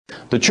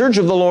The church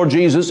of the Lord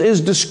Jesus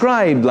is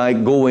described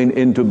like going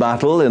into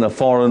battle in a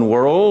foreign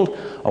world,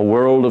 a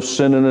world of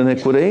sin and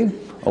iniquity,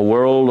 a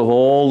world of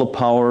all the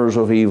powers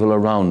of evil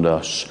around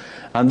us.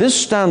 And this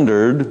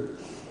standard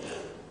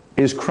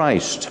is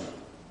Christ.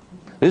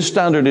 This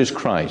standard is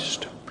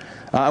Christ.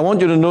 I want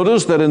you to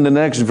notice that in the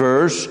next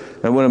verse,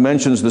 and when it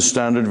mentions the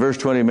standard, verse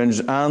 20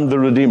 mentions, and the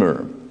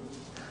Redeemer.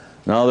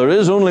 Now, there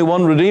is only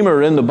one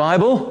Redeemer in the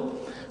Bible.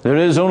 There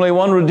is only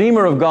one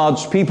Redeemer of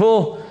God's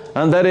people,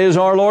 and that is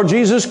our Lord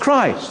Jesus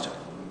Christ.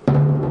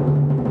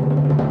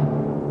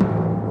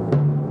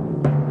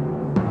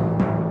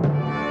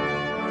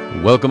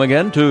 Welcome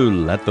again to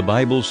Let the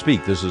Bible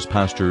Speak. This is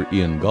Pastor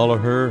Ian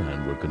Gallagher,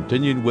 and we're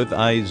continuing with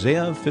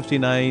Isaiah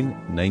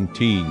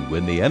 59:19.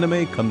 When the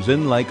enemy comes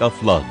in like a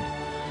flood.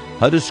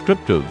 How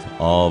descriptive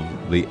of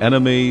the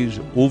enemies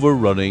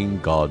overrunning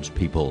God's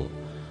people.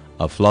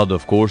 A flood,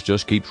 of course,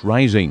 just keeps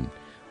rising,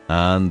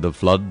 and the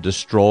flood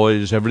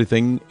destroys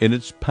everything in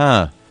its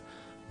path.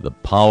 The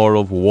power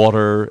of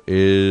water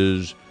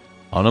is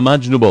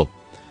unimaginable.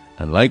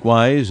 And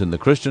likewise, in the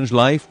Christian's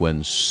life,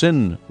 when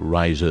sin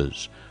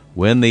rises,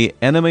 when the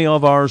enemy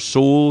of our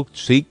soul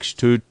seeks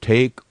to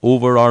take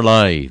over our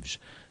lives,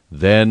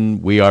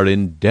 then we are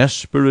in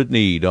desperate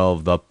need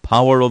of the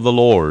power of the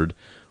Lord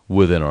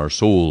within our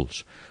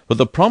souls. But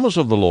the promise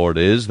of the Lord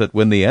is that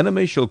when the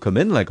enemy shall come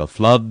in like a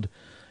flood,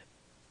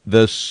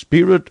 the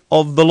Spirit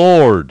of the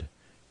Lord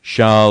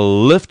shall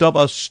lift up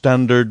a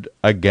standard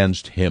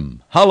against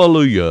him.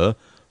 Hallelujah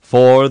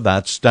for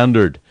that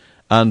standard,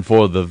 and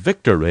for the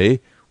victory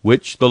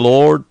which the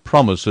Lord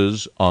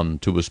promises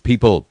unto his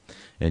people.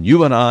 And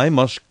you and I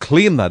must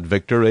claim that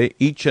victory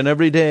each and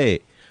every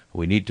day.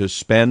 We need to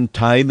spend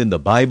time in the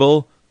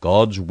Bible,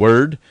 God's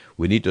Word.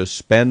 We need to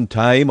spend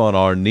time on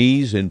our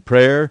knees in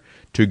prayer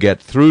to get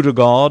through to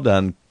God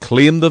and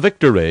claim the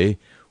victory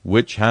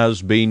which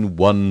has been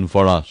won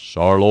for us.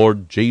 Our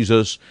Lord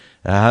Jesus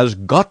has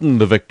gotten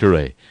the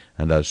victory.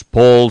 And as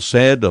Paul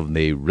said of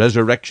the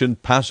resurrection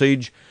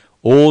passage,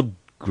 O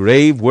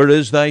grave, where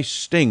is thy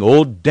sting?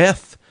 O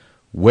death,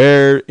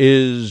 where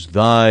is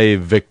thy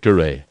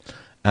victory?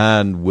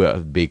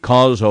 And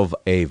because of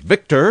a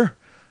victor,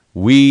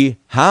 we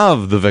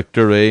have the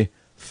victory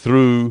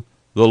through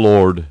the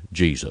Lord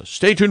Jesus.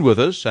 Stay tuned with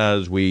us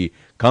as we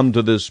come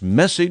to this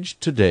message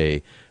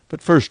today.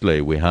 But firstly,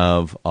 we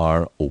have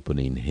our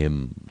opening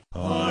hymn.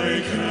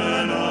 I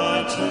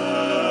cannot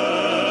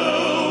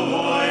tell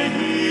why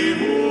he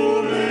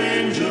who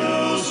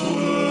angels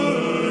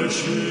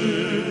worship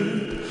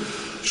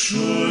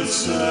should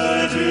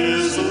set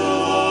his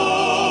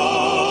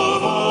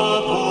love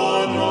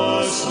upon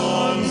the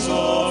sons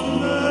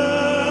of men,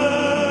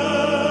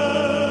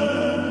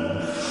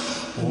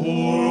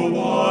 or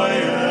why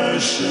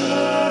as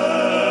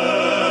shepherd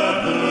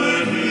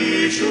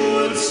he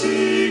should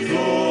seek the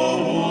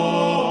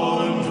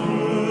wanderers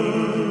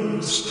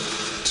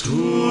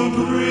to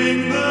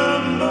bring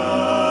them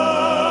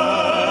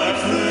back,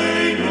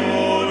 they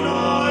know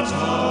not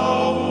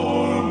how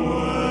or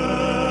when.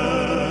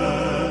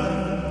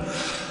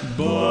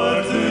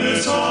 But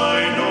this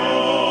I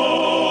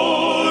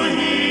know,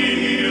 he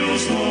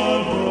heals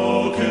the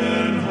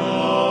broken-hearted,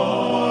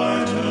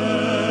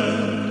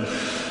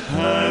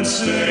 and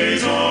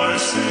stays our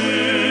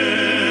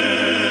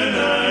sin,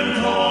 and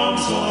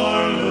calms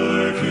our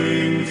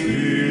lurking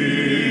fear,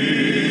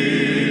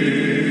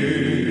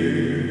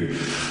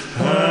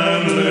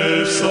 and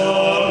lifts the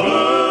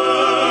burden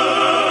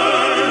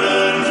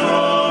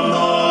from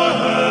the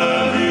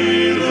heavy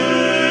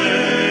laden.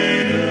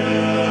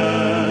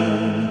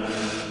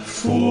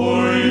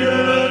 For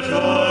yet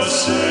the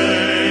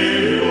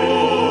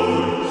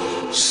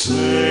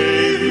Savior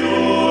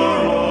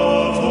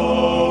of the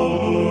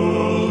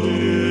world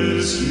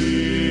is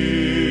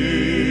here.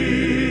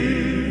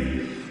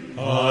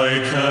 I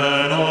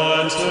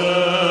cannot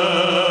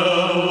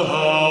tell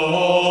how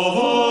all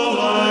the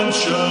land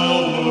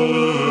shall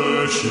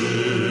worship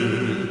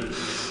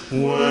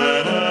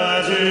when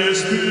at his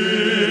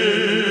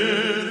bidding.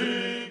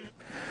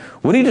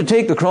 We need to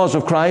take the cross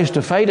of Christ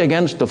to fight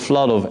against the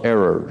flood of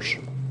errors.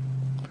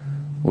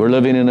 We're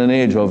living in an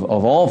age of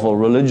awful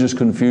religious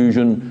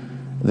confusion.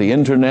 The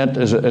internet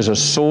is a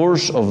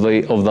source of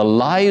the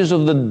lies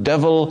of the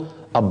devil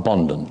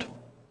abundant.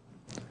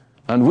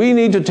 And we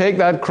need to take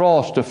that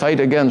cross to fight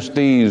against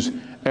these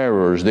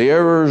errors, the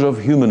errors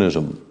of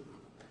humanism.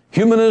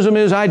 Humanism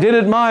is, I did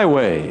it my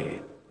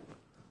way.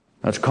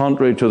 That's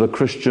contrary to the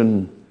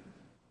Christian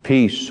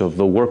piece of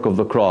the work of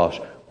the cross.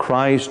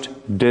 Christ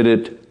did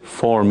it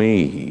for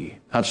me.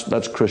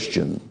 That's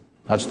Christian.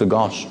 That's the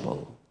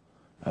gospel.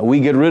 We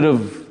get rid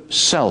of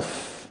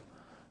self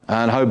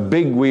and how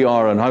big we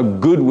are and how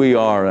good we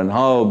are and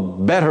how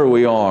better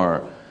we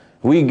are.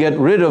 We get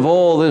rid of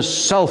all this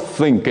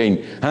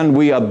self-thinking and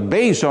we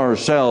abase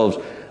ourselves.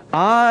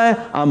 I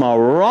am a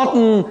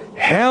rotten,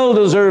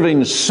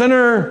 hell-deserving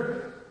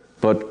sinner,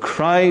 but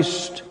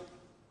Christ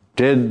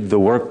did the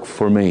work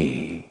for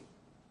me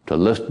to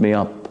lift me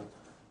up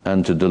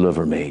and to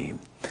deliver me.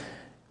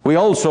 We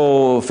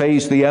also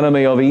face the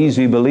enemy of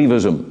easy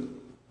believism.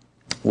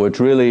 which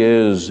really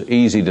is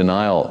easy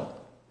denial.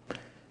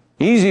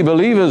 Easy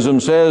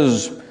believism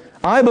says,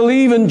 I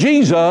believe in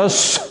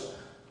Jesus,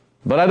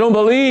 but I don't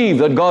believe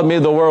that God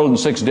made the world in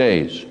 6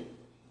 days.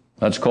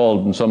 That's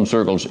called in some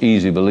circles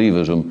easy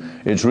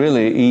believism. It's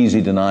really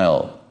easy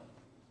denial.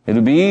 It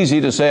would be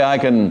easy to say,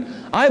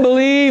 I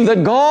believe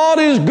that God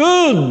is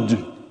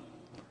good,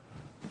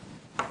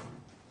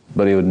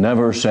 but He would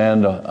never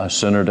send a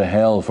sinner to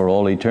hell for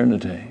all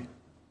eternity.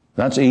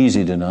 That's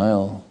easy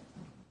denial.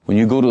 When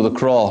you go to the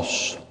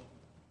cross,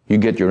 you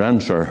get your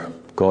answer.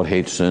 God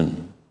hates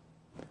sin.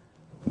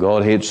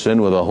 God hates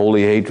sin with a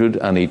holy hatred,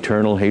 an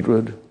eternal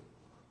hatred.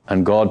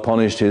 And God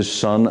punished His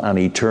Son, an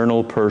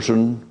eternal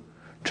person,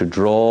 to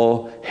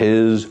draw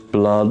His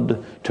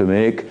blood, to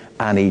make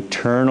an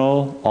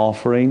eternal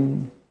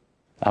offering.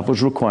 That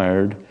was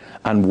required.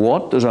 And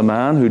what does a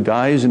man who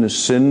dies in his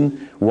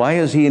sin, why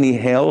is he in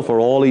hell for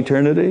all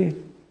eternity?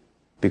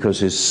 Because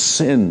his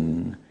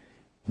sin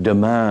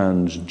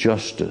demands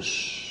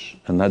justice.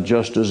 And that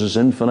justice is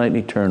infinite and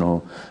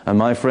eternal. And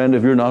my friend,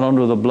 if you're not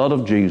under the blood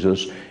of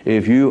Jesus,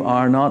 if you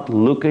are not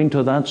looking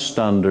to that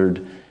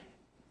standard,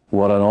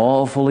 what an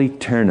awful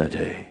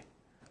eternity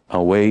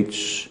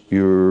awaits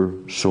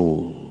your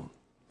soul.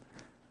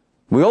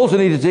 We also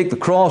need to take the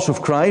cross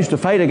of Christ to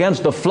fight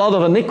against the flood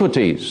of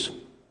iniquities.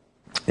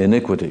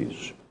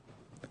 Iniquities.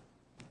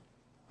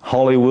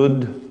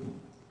 Hollywood,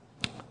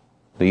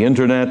 the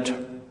internet,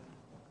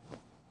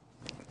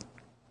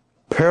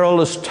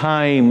 perilous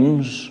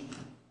times,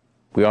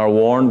 we are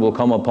warned, will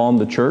come upon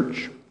the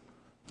church.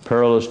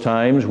 Perilous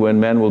times when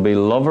men will be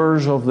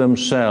lovers of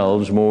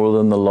themselves more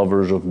than the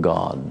lovers of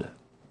God.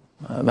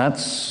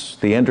 That's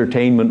the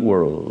entertainment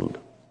world.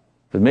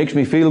 If it makes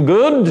me feel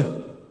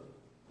good,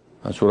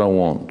 that's what I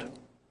want.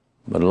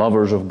 But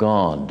lovers of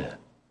God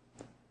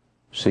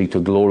seek to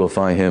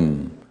glorify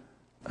Him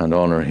and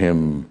honor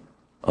Him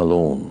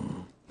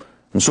alone.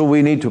 And so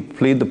we need to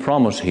plead the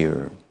promise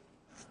here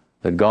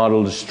that God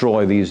will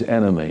destroy these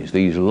enemies,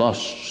 these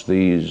lusts,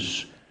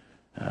 these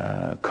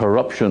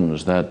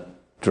corruptions that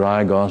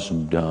drag us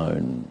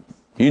down.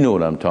 You know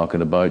what I'm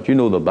talking about. You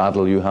know the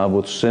battle you have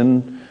with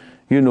sin.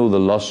 You know the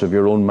lusts of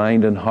your own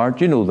mind and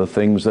heart. You know the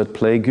things that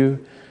plague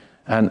you.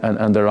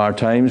 And there are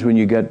times when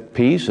you get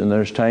peace, and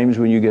there's times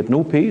when you get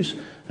no peace,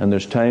 and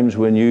there's times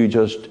when you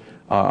just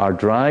are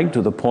dragged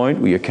to the point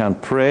where you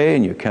can't pray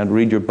and you can't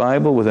read your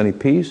Bible with any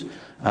peace,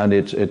 and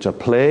it's a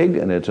plague,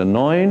 and it's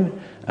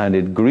annoying, and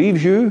it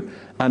grieves you,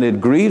 and it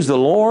grieves the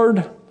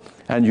Lord,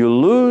 and you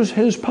lose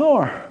His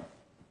power.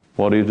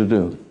 What are you to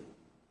do?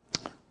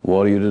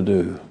 What are you to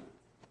do?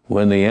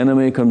 When the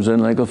enemy comes in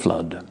like a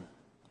flood,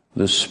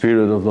 the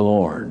Spirit of the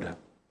Lord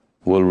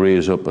will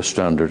raise up a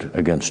standard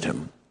against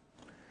him.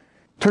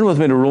 Turn with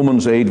me to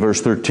Romans 8, verse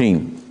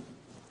 13.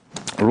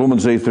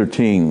 Romans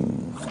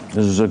 8:13.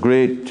 This is a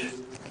great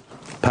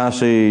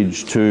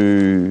passage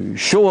to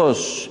show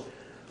us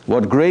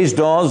what grace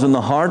does in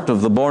the heart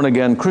of the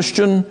born-again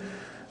Christian,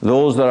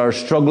 those that are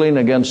struggling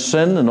against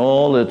sin and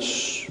all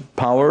its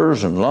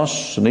powers and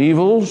lusts and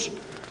evils.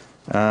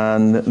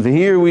 And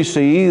here we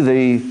see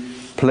the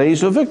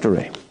place of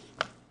victory.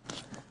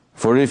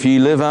 For if ye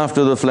live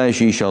after the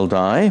flesh, ye shall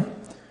die.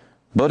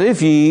 But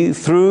if ye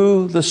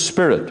through the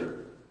Spirit.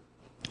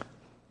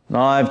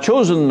 Now I've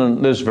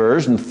chosen this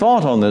verse and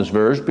thought on this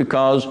verse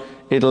because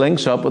it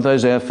links up with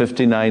Isaiah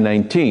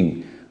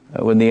 59:19.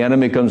 When the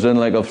enemy comes in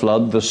like a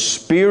flood, the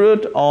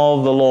Spirit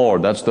of the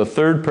Lord, that's the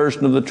third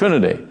person of the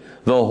Trinity,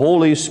 the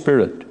Holy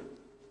Spirit,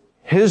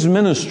 His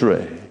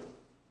ministry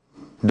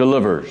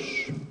delivers.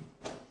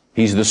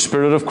 He's the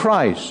Spirit of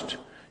Christ.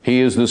 He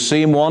is the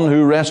same one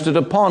who rested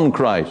upon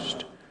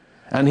Christ.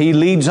 And He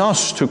leads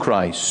us to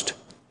Christ.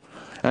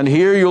 And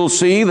here you'll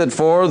see that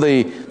for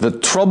the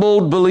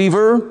troubled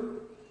believer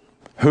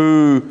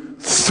who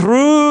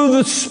through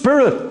the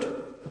Spirit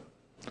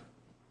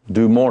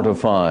do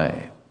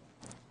mortify,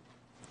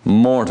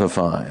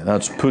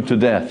 that's put to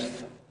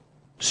death,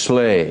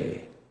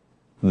 slay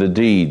the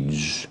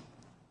deeds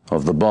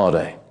of the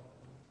body.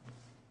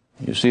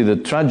 You see, the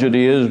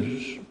tragedy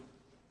is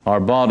our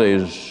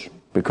bodies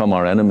become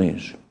our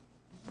enemies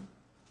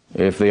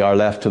if they are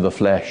left to the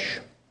flesh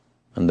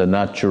and the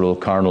natural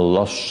carnal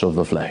lusts of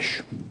the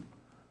flesh.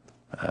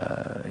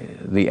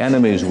 The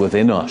enemy is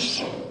within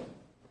us.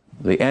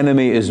 The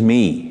enemy is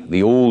me,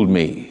 the old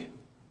me,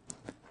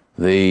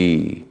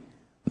 the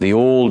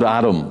old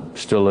Adam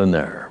still in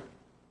there.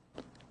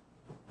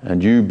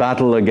 And you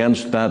battle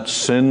against that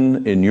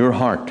sin in your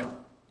heart,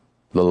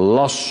 the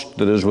lust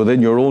that is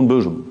within your own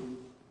bosom.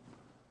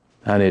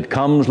 And it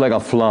comes like a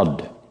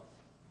flood.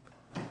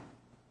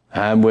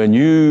 And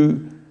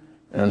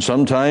and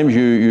sometimes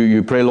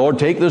you pray, Lord,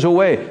 take this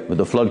away, but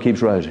the flood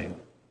keeps rising.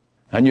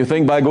 And you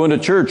think by going to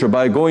church or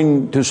by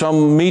going to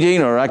some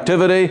meeting or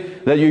activity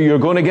that you're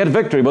going to get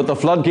victory, but the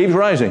flood keeps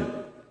rising.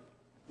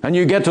 And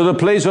you get to the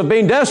place of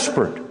being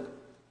desperate.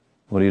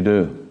 What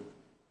do?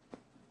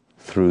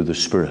 Through the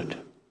Spirit.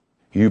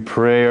 You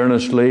pray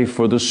earnestly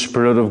for the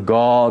Spirit of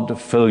God to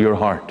fill your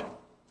heart.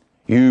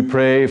 You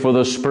pray for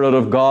the Spirit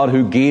of God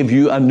who gave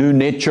you a new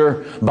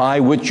nature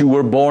by which you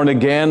were born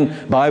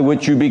again, by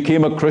which you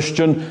became a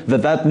Christian,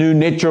 that new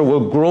nature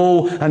will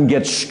grow and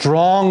get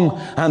strong,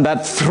 and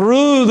that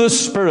through the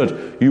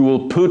Spirit you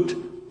will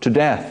put to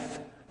death,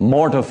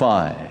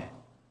 mortify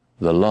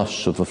the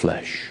lusts of the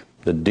flesh,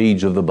 the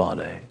deeds of the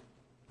body.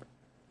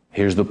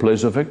 Here's the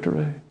place of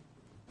victory.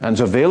 And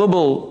it's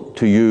available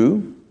to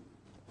you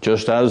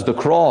just as the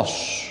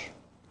cross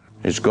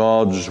is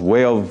God's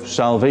way of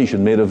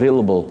salvation made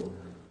available.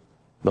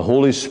 The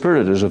Holy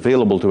Spirit is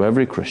available to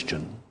every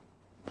Christian.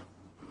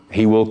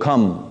 He will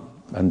come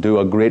and do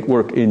a great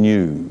work in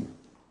you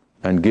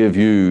and give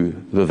you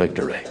the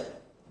victory.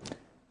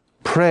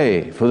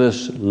 Pray for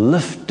this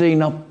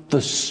lifting up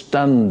the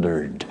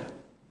standard,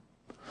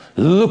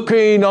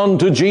 looking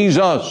unto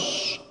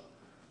Jesus,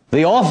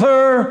 the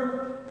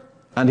author,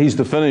 and He's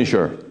the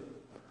finisher.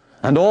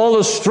 And all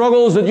the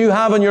struggles that you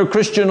have in your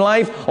Christian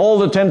life, all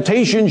the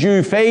temptations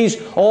you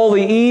face, all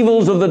the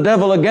evils of the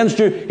devil against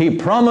you, He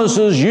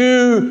promises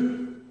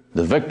you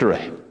the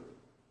victory.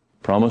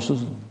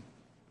 Promises.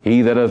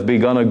 He that hath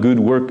begun a good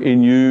work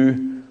in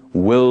you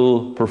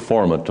will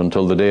perform it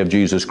until the day of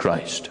Jesus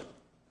Christ.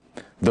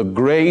 The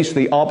grace,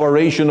 the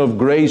operation of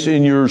grace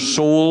in your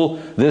soul,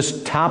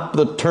 this tap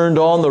that turned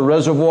on the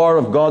reservoir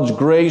of God's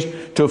grace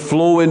to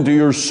flow into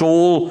your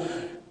soul.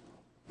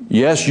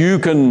 Yes, you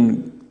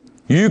can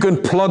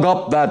plug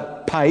up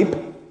that pipe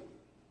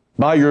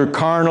by your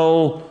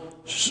carnal,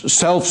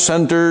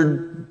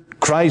 self-centered,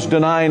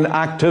 Christ-denying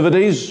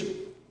activities.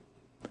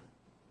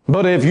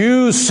 But if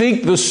you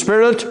seek the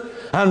Spirit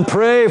and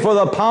pray for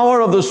the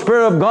power of the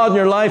Spirit of God in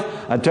your life,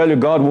 I tell you,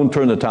 God won't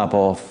turn the tap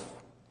off.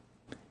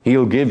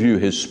 He'll give you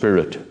His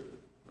Spirit.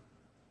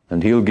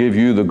 And He'll give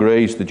you the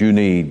grace that you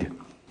need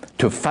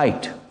to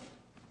fight.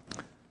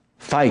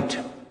 Fight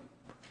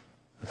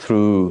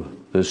through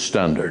this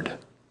standard,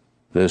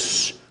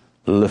 this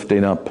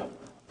lifting up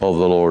of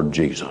the Lord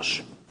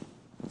Jesus.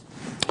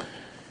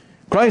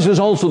 Christ is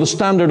also the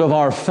standard of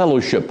our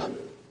fellowship.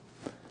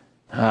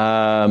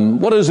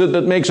 What is it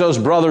that makes us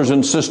brothers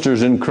and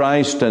sisters in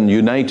Christ and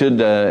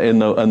united in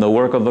the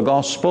work of the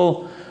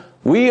gospel?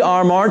 We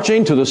are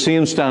marching to the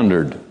same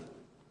standard.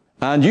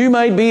 And you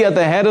might be at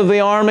the head of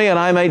the army and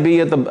I might be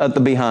at the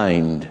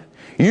behind.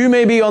 You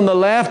may be on the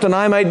left and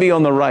I might be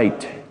on the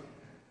right.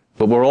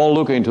 But we're all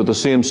looking to the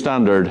same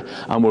standard,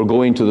 and we're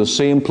going to the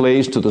same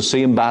place, to the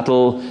same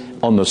battle,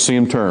 on the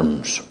same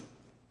terms.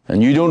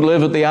 And you don't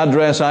live at the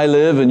address I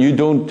live, and you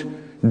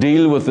don't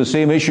deal with the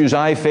same issues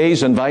I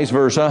face, and vice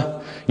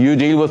versa. You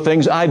deal with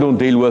things I don't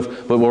deal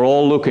with, but we're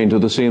all looking to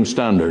the same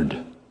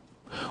standard.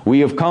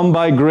 We have come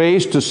by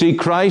grace to see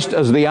Christ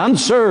as the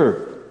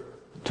answer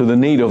to the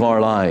need of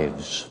our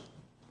lives.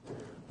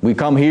 We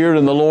come here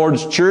in the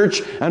Lord's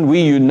church and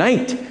we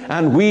unite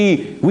and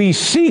we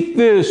seek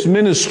this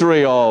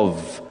ministry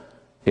of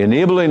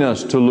enabling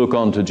us to look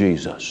unto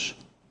Jesus.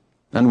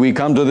 And we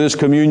come to this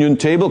communion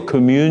table,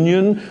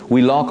 communion,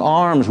 we lock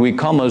arms, we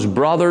come as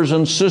brothers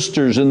and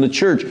sisters in the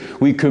church.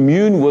 We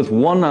commune with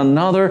one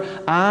another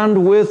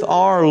and with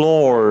our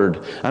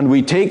Lord. And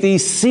we take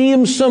these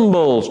same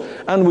symbols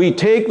and we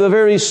take the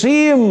very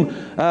same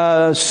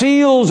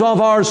seals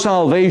of our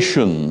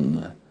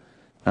salvation.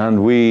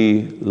 And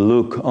we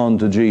look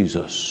unto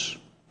Jesus.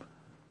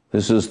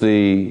 This is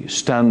the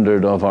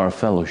standard of our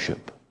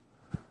fellowship.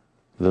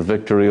 The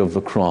victory of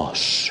the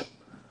cross.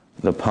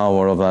 The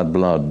power of that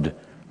blood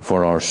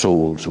for our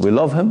souls. We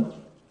love Him.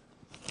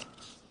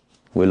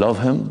 We love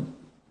Him.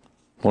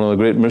 One of the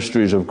great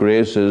mysteries of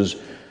grace is,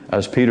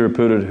 as Peter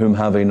put it, whom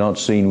having not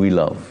seen we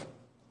love.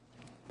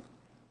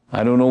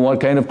 I don't know what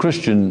kind of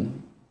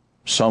Christian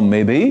some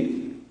may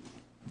be,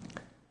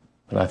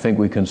 but I think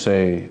we can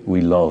say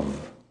we love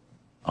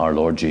our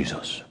Lord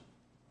Jesus.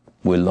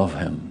 We love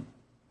Him.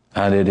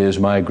 And it is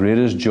my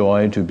greatest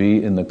joy to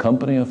be in the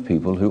company of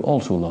people who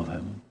also love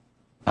Him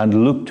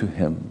and look to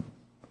Him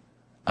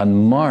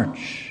and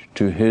march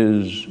to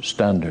His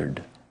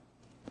standard,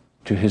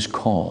 to His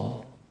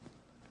call,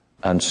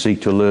 and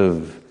seek to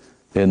live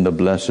in the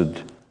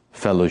blessed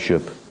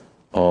fellowship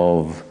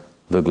of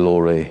the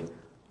glory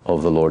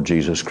of the Lord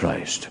Jesus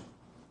Christ.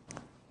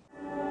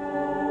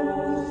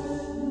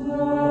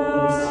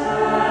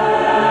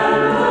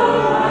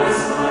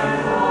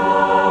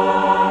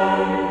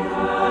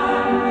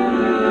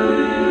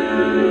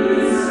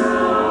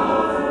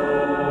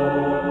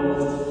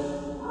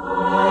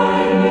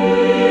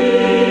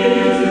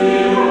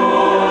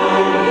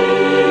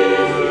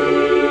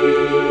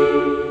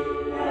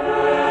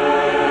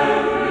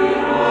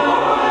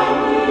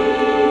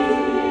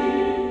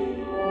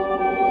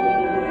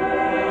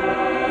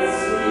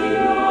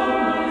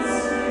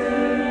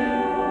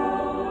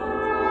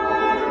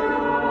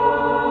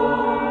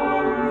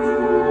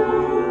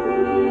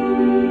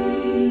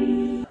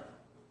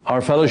 Our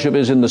fellowship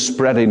is in the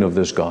spreading of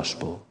this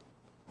gospel.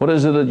 What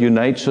is it that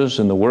unites us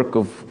in the work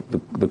of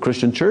the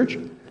Christian church?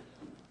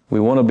 We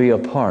want to be a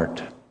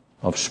part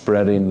of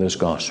spreading this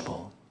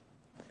gospel.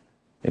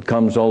 It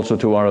comes also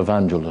to our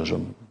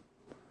evangelism.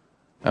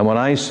 And when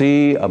I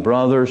see a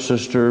brother,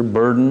 sister,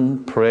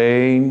 burdened,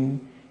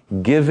 praying,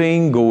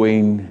 giving,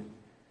 going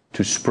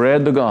to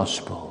spread the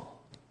gospel,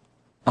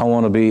 I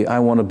want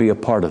to be a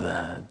part of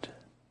that.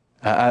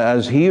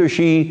 As he or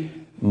she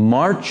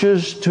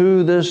marches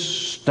to this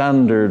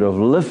standard of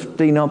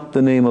lifting up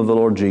the name of the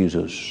Lord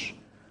Jesus,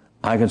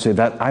 I can say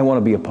that I want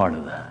to be a part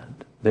of that.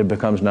 There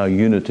becomes now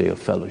unity of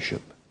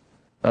fellowship.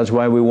 That's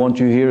why we want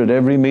you here at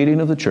every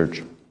meeting of the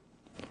church.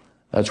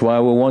 That's why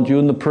we want you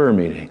in the prayer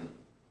meeting.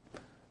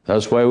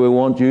 That's why we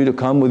want you to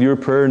come with your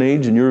prayer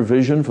needs and your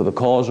vision for the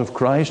cause of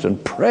Christ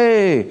and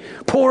pray.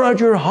 Pour out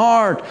your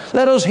heart.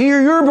 Let us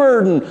hear your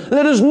burden.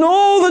 Let us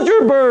know that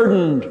you're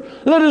burdened.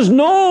 Let us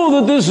know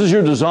that this is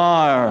your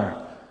desire.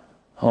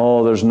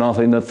 Oh, there's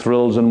nothing that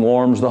thrills and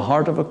warms the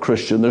heart of a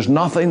Christian. There's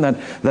nothing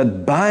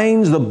that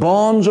binds the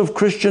bonds of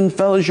Christian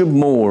fellowship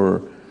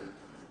more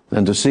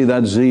than to see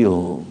that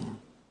zeal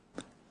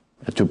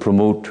to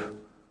promote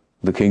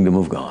the kingdom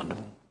of God.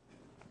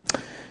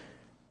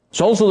 It's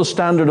also the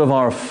standard of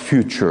our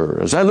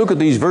future. As I look at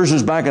these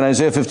verses back in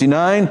Isaiah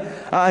 59,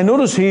 I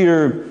notice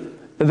here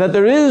that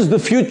there is the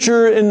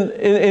future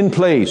in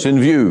place,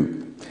 in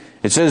view.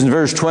 It says in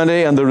verse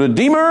 20, and the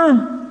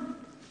Redeemer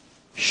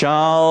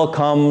shall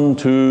come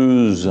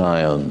to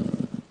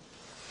Zion.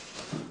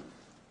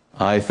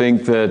 I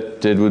think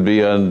that it would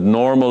be a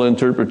normal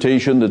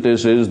interpretation that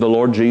this is the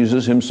Lord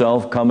Jesus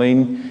himself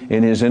coming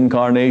in his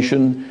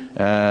incarnation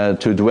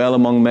to dwell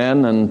among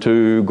men and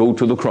to go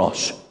to the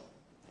cross.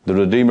 The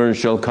Redeemer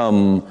shall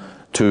come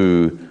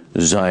to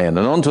Zion.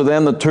 And unto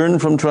them that turn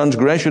from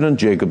transgression in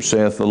Jacob,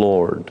 saith the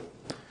Lord.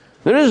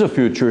 There is a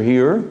future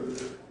here.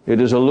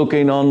 It is a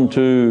looking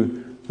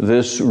unto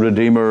this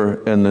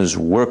Redeemer in his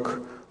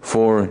work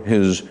for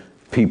his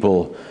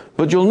people.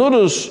 But you'll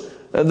notice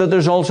that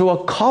there's also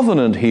a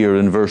covenant here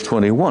in verse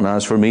 21.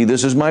 As for me,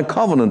 this is my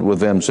covenant with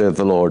them, saith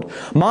the Lord.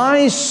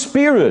 My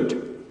spirit.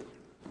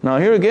 Now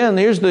here again,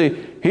 here's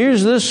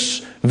this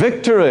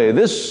victory,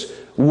 this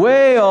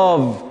way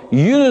of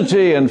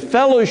unity and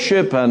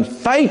fellowship and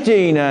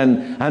fighting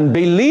and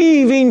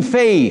believing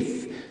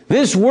faith.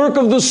 This work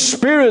of the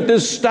Spirit,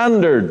 this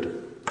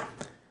standard.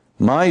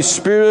 My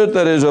spirit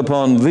that is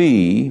upon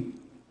thee,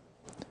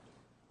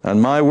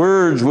 and my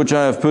words which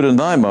I have put in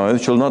thy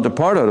mouth shall not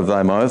depart out of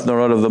thy mouth,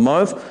 nor out of the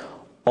mouth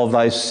of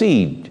thy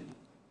seed.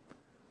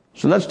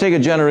 So let's take it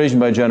generation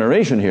by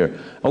generation here.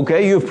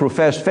 Okay, you've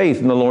professed faith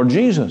in the Lord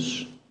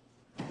Jesus.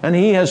 And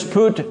he has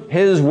put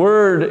his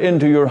word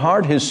into your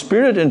heart, his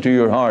spirit into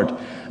your heart.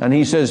 And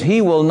he says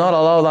he will not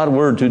allow that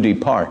word to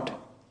depart.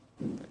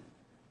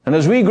 And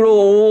as we grow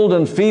old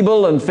and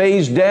feeble and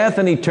face death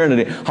and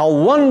eternity, how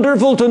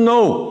wonderful to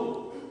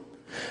know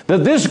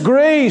that this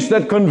grace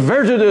that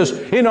converted us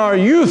in our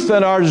youth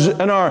and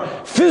our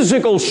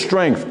physical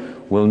strength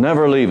will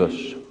never leave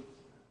us.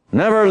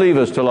 Never leave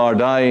us till our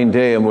dying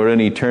day, and we're in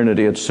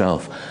eternity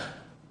itself.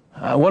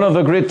 One of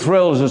the great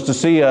thrills is to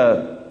see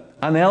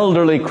an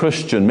elderly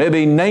Christian,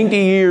 maybe 90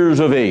 years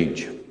of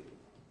age,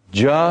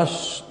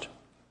 just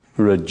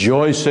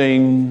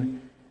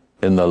rejoicing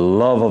in the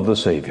love of the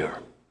Savior.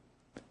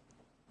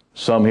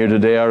 Some here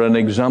today are an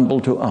example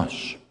to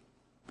us.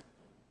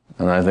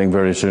 And I think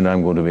very soon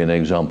I'm going to be an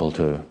example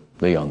to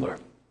the younger.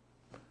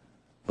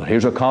 But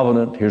here's a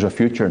covenant, here's a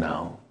future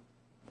now.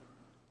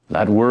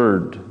 That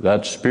word,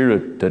 that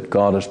spirit that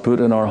God has put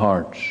in our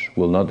hearts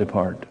will not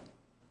depart.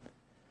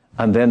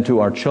 And then to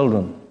our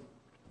children.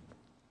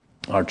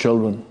 Our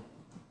children.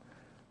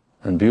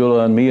 And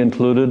Beulah and me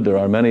included, there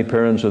are many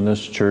parents in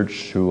this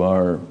church who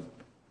are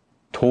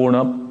torn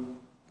up,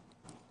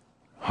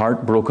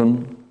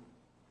 heartbroken,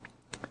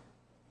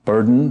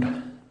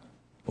 burdened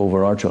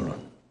over our children.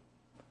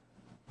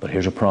 But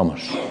here's a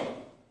promise.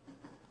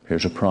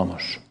 Here's a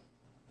promise.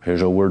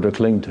 Here's a word to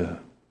cling to.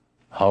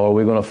 How are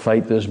we going to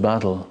fight this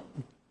battle?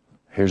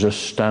 Here's a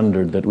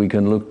standard that we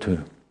can look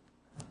to.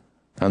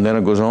 And then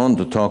it goes on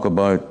to talk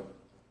about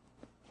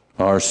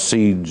our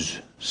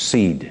seed's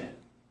seed.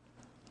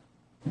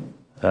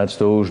 That's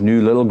those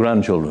new little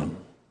grandchildren.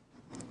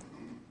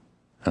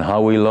 And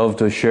how we love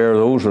to share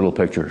those little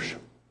pictures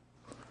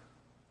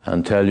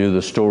and tell you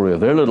the story of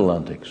their little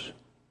antics.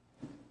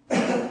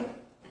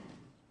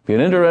 Be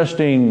an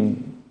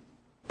interesting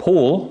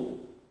poll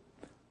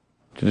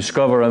to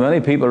discover how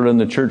many people are in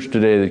the church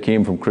today that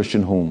came from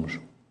Christian homes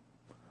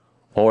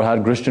or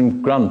had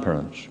Christian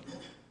grandparents.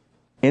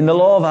 In the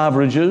law of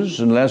averages,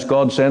 unless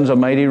God sends a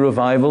mighty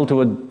revival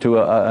to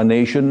a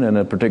nation in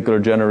a particular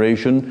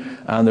generation,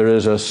 and there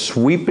is a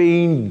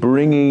sweeping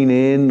bringing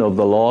in of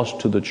the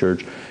lost to the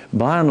church,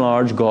 by and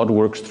large, God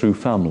works through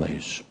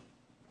families.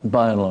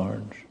 By and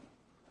large.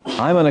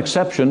 I'm an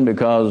exception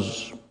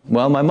because,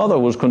 well, my mother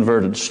was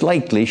converted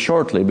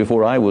shortly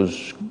before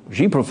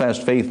she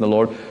professed faith in the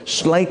Lord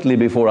slightly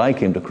before I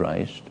came to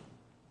Christ.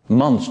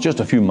 Months, just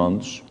a few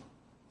months.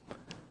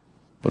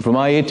 But for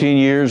my 18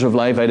 years of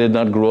life, I did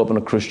not grow up in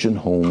a Christian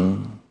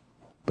home.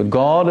 But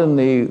God, in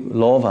the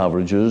law of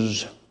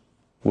averages,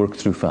 worked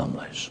through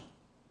families.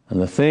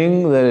 And the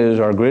thing that is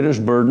our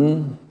greatest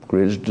burden,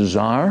 greatest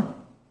desire,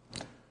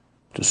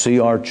 to see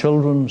our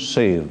children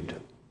saved.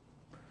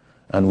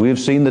 And we've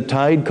seen the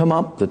tide come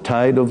up, the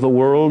tide of the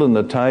world and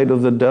the tide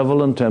of the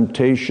devil and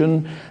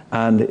temptation,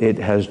 and it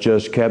has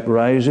just kept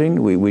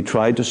rising. We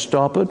tried to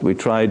stop it. We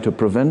tried to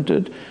prevent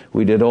it.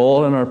 We did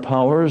all in our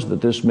powers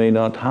that this may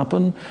not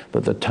happen,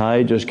 but the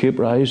tide just kept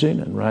rising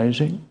and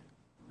rising.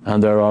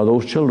 And there are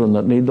those children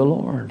that need the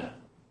Lord.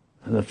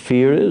 And the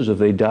fear is if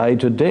they died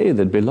today,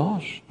 they'd be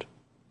lost.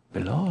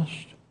 Be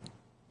lost.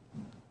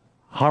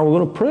 How are we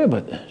going to pray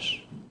about this?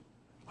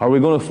 Are we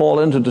going to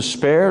fall into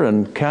despair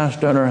and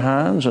cast down our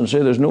hands and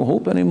say there's no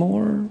hope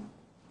anymore?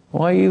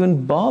 Why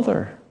even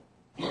bother?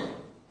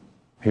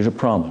 Here's a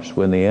promise.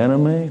 When the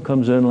enemy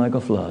comes in like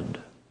a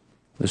flood,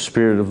 the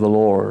Spirit of the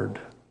Lord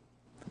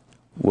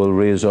will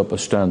raise up a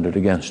standard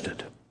against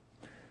it.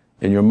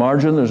 In your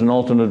margin, there's an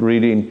alternate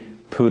reading,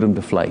 put him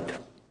to flight.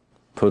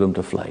 Put him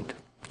to flight.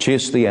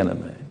 Chase the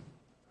enemy.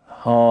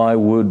 Oh, I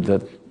would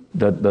that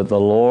the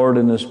Lord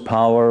in His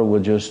power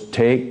would just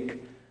take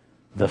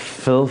the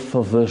filth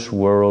of this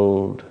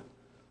world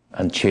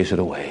and chase it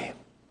away.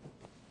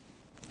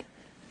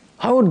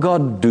 How would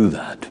God do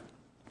that?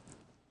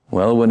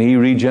 Well, when He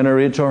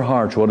regenerates our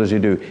hearts, what does He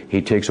do?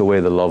 He takes away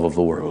the love of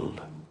the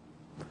world.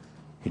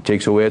 He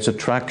takes away its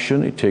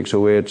attraction. He takes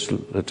away its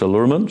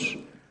allurements.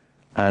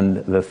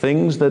 And the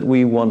things that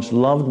we once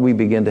loved, we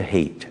begin to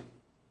hate.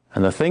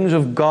 And the things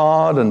of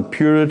God and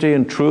purity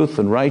and truth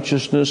and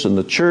righteousness and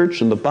the church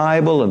and the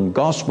Bible and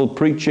gospel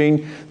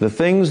preaching, the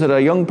things that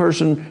a young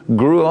person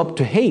grew up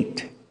to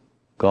hate,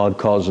 God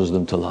causes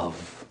them to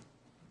love.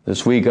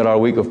 This week at our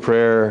week of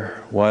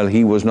prayer, while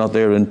he was not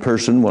there in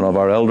person, one of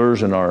our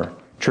elders in our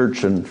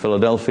church in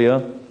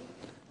Philadelphia,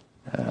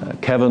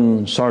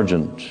 Kevin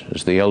Sargent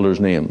is the elder's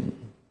name.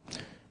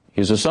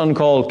 He's a son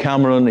called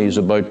Cameron. He's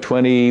about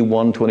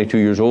 21, 22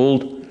 years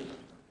old.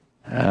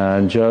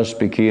 And just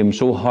became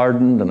so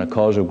hardened and a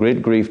cause of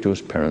great grief to his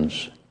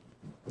parents.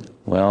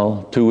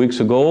 Well, 2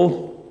 weeks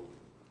ago,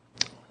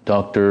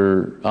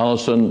 Dr.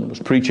 Allison was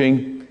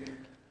preaching,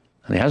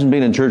 and he hasn't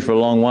been in church for a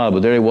long while,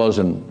 but there he was,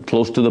 and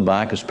close to the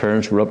back. His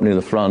parents were up near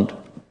the front,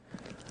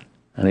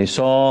 and he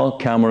saw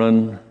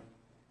Cameron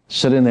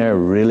sitting there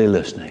really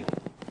listening.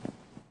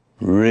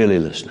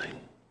 And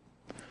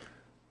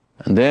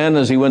then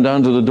as he went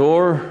down to the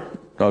door,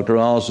 Dr.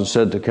 Allison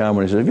said to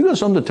Cameron, he said, "Have you got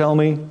something to tell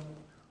me?"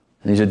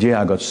 And he said,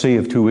 "Yeah, I got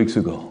saved 2 weeks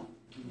ago."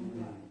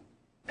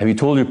 "Have you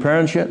told your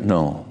parents yet?"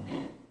 "No."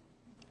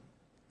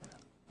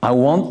 "I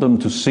want them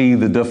to see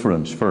the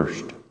difference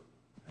first."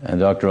 And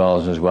Dr.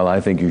 Allison says, "Well,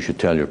 I think you should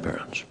tell your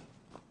parents."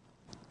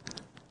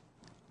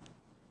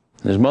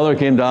 And his mother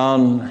came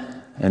down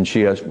and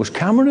she asked, "Was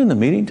Cameron in the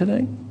meeting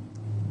today?"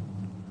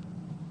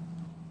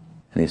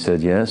 And he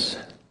said, "Yes."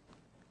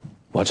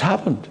 "What's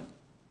happened?"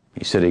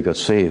 He said, "He got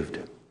saved."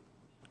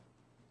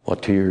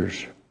 What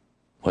tears,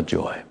 what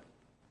joy.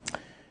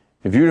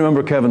 If you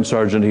remember Kevin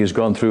Sargent, he's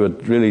gone through a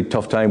really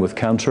tough time with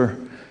cancer.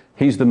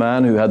 He's the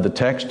man who had the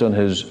text on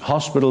his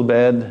hospital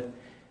bed,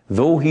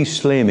 "Though he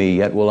slay me,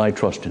 yet will I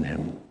trust in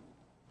him."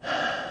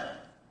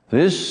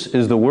 This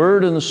is the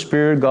word and the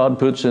spirit God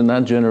puts in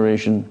that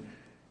generation.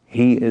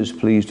 He is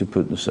pleased to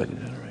put in the second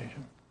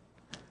generation.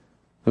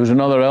 There was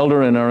another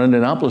elder in our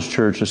Indianapolis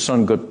church. His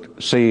son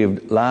got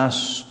saved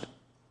last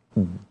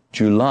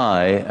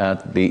July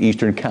at the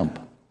Eastern Camp.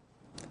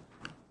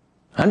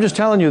 I'm just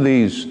telling you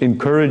these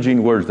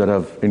encouraging words that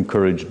have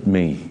encouraged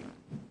me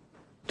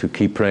to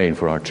keep praying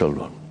for our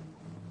children.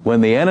 When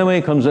the enemy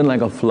comes in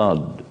like a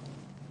flood,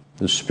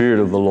 the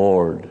Spirit of the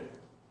Lord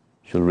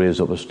shall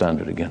raise up a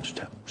standard against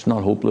him. It's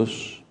not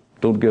hopeless.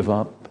 Don't give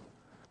up.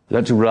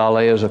 Let's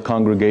rally as a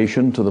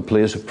congregation to the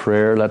place of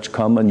prayer. Let's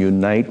come and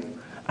unite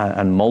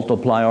and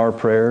multiply our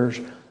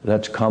prayers.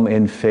 Let's come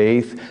in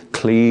faith,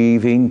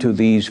 cleaving to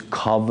these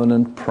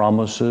covenant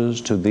promises,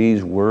 to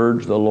these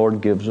words the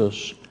Lord gives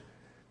us.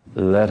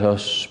 Let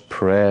us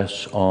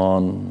press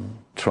on,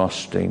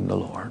 trusting the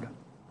Lord.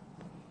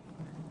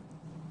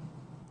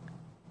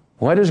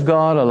 Why does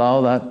God allow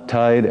that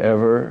tide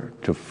ever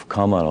to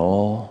come at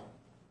all?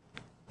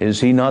 Is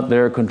He not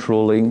there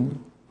controlling?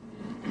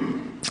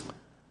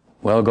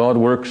 Well, God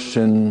works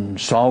in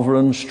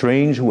sovereign,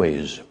 strange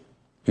ways.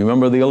 You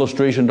remember the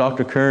illustration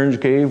Dr. Kearns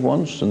gave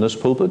once in this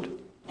pulpit?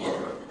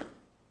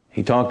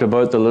 He talked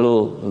about the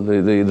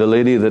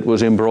lady that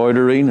was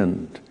embroidering,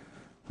 and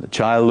the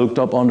child looked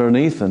up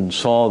underneath and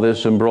saw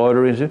this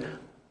embroidery and said,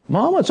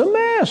 "Mom, it's a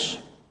mess.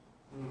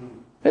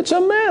 It's a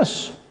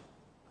mess."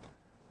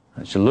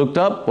 And she looked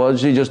up.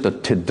 Was she just the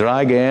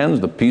drag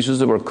ends, the pieces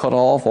that were cut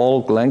off,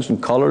 all lengths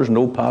and colors,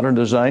 no pattern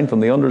design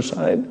from the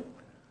underside?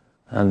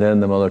 And then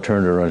the mother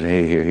turned around and said,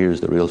 "Hey,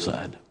 here's the real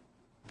side."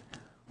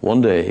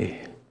 One day,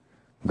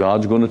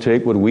 God's going to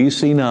take what we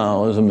see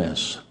now as a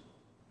mess,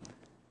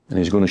 and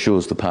He's going to show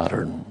us the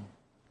pattern.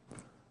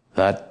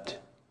 That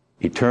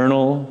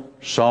eternal,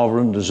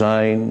 sovereign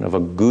design of a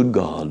good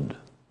God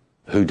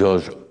who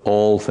does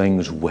all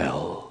things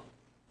well.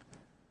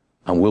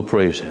 And we'll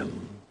praise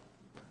Him.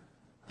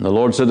 And the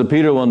Lord said to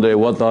Peter one day,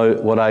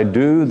 what I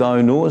do,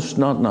 thou knowest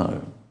not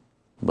now,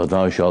 but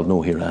thou shalt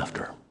know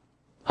hereafter.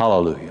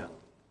 Hallelujah.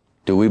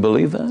 Do we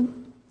believe that?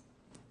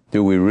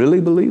 Do we really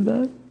believe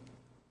that?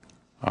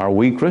 Are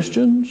we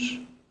Christians?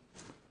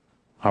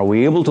 Are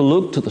we able to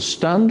look to the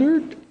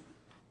standard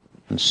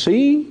and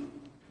see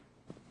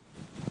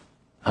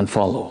and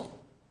follow?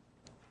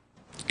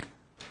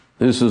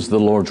 This is the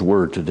Lord's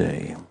word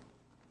today.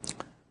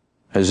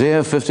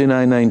 Isaiah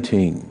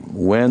 59:19,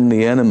 when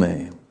the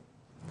enemy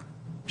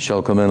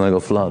shall come in like a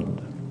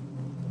flood,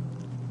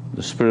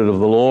 the Spirit of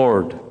the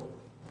Lord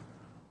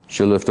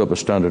shall lift up a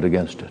standard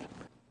against it.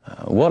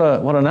 What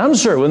an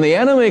answer when the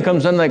enemy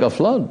comes in like a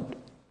flood.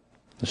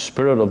 The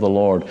Spirit of the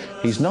Lord,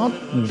 He's not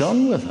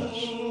done with us.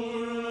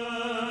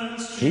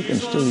 He can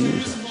still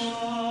use us.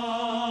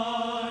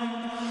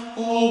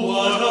 Oh,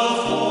 what a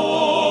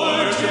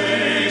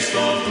foretaste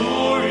of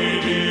glory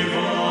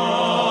divine,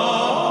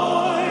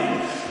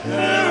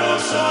 heir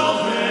of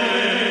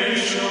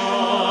salvation,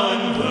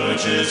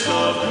 purchased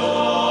of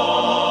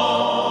God,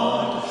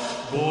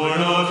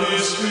 born of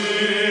His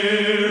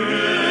Spirit,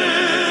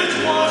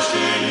 washed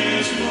in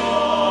His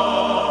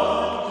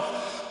blood.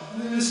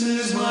 This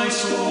is my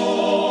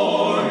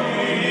story,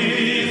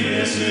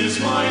 this is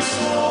my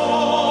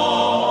song,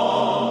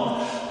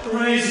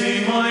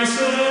 praising my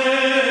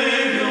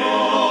Savior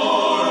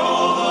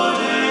all the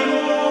day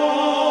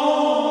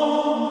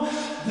long.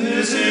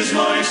 This is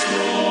my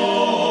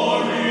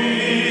story,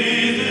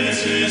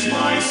 this is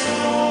my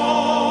song,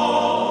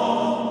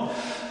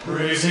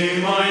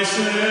 praising my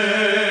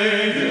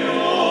Savior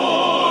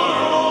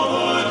all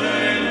the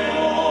day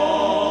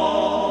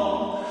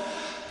long.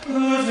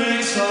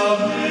 Perfect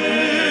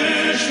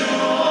submission,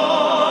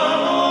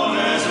 all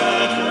is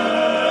at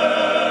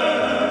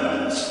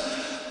rest.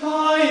 I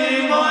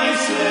in my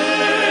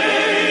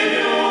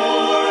Savior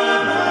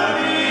am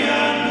happy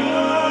and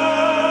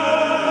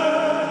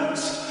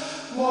blessed,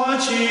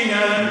 watching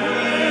and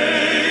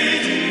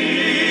waiting,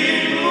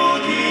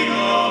 looking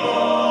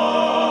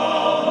above,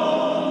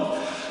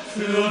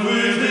 filled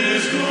with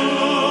His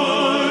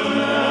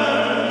goodness,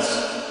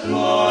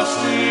 lost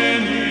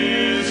in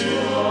His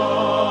love.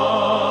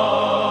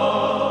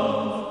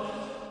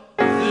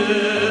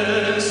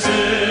 This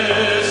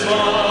is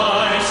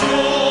my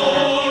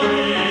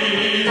story,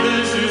 this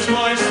is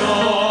my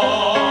song,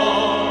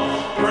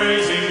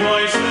 praising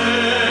my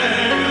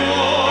Savior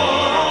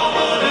all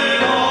the day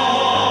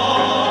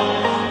long.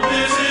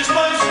 This is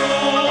my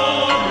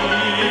story,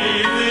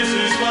 this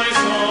is my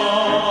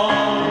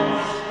song,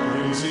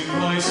 praising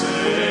my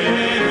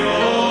Savior,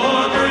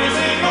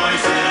 praising my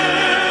Savior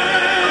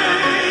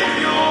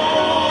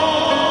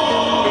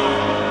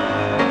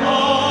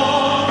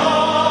all the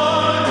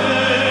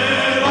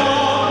day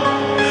long.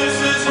 This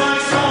is my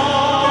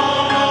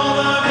song all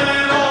the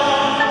day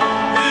long.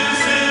 This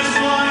is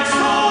my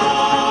song.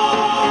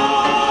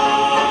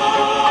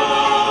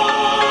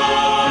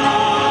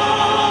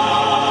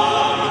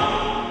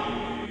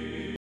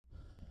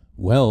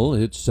 Well,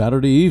 it's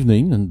Saturday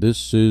evening, and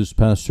this is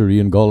Pastor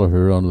Ian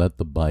Gallagher on Let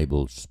the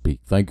Bible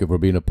Speak. Thank you for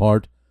being a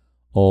part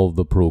of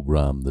the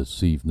program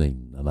this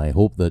evening, and I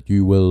hope that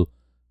you will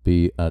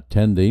be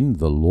attending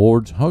the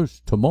Lord's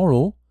house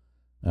tomorrow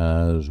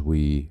as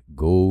we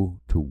go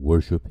to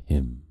worship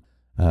Him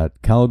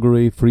at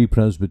Calgary Free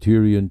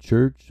Presbyterian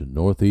Church in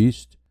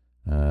Northeast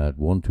at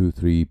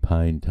 123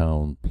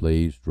 Pinetown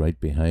Place, right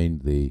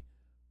behind the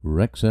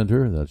Rec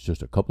Center. That's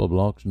just a couple of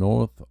blocks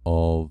north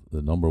of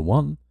the number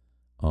 1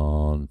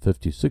 on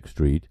 56th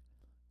Street.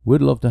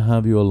 We'd love to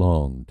have you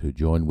along to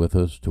join with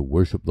us to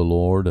worship the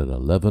Lord at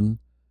 11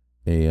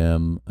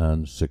 a.m.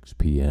 and 6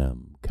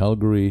 p.m.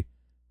 Calgary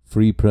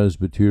Free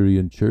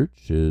Presbyterian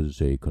Church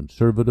is a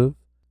conservative,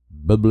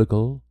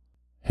 biblical,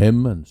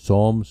 hymn and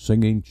psalm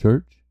singing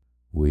church.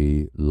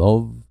 We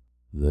love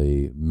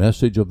the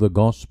message of the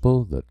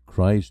gospel that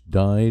Christ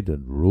died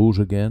and rose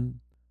again.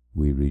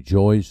 We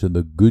rejoice in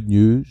the good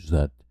news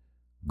that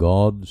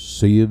God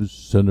saves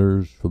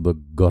sinners from the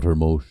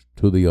guttermost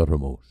to the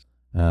uttermost.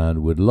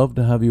 And we'd love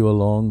to have you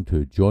along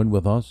to join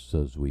with us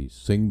as we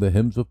sing the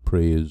hymns of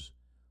praise,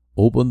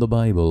 open the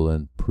Bible,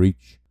 and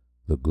preach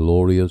the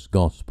glorious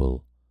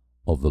gospel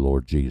of the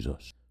Lord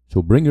Jesus.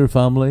 So bring your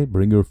family,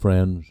 bring your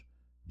friends,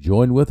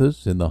 join with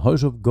us in the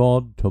house of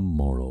God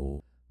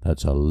tomorrow.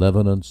 That's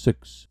 11 and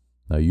 6.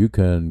 Now you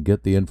can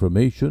get the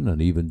information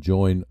and even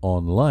join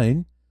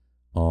online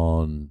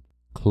on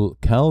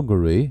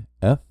calgaryfpc.ca.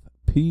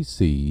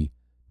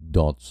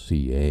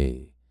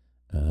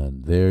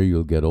 And there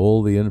you'll get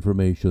all the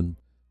information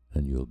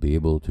and you'll be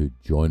able to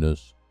join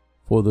us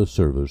for the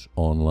service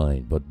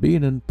online. But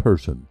being in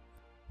person,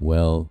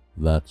 well,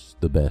 that's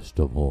the best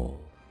of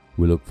all.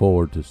 We look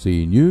forward to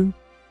seeing you,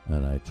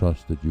 and I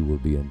trust that you will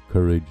be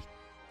encouraged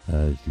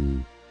as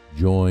you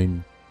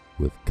join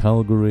with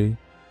Calgary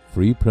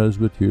Free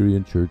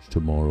Presbyterian Church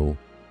tomorrow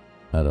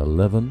at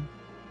 11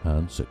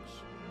 and 6.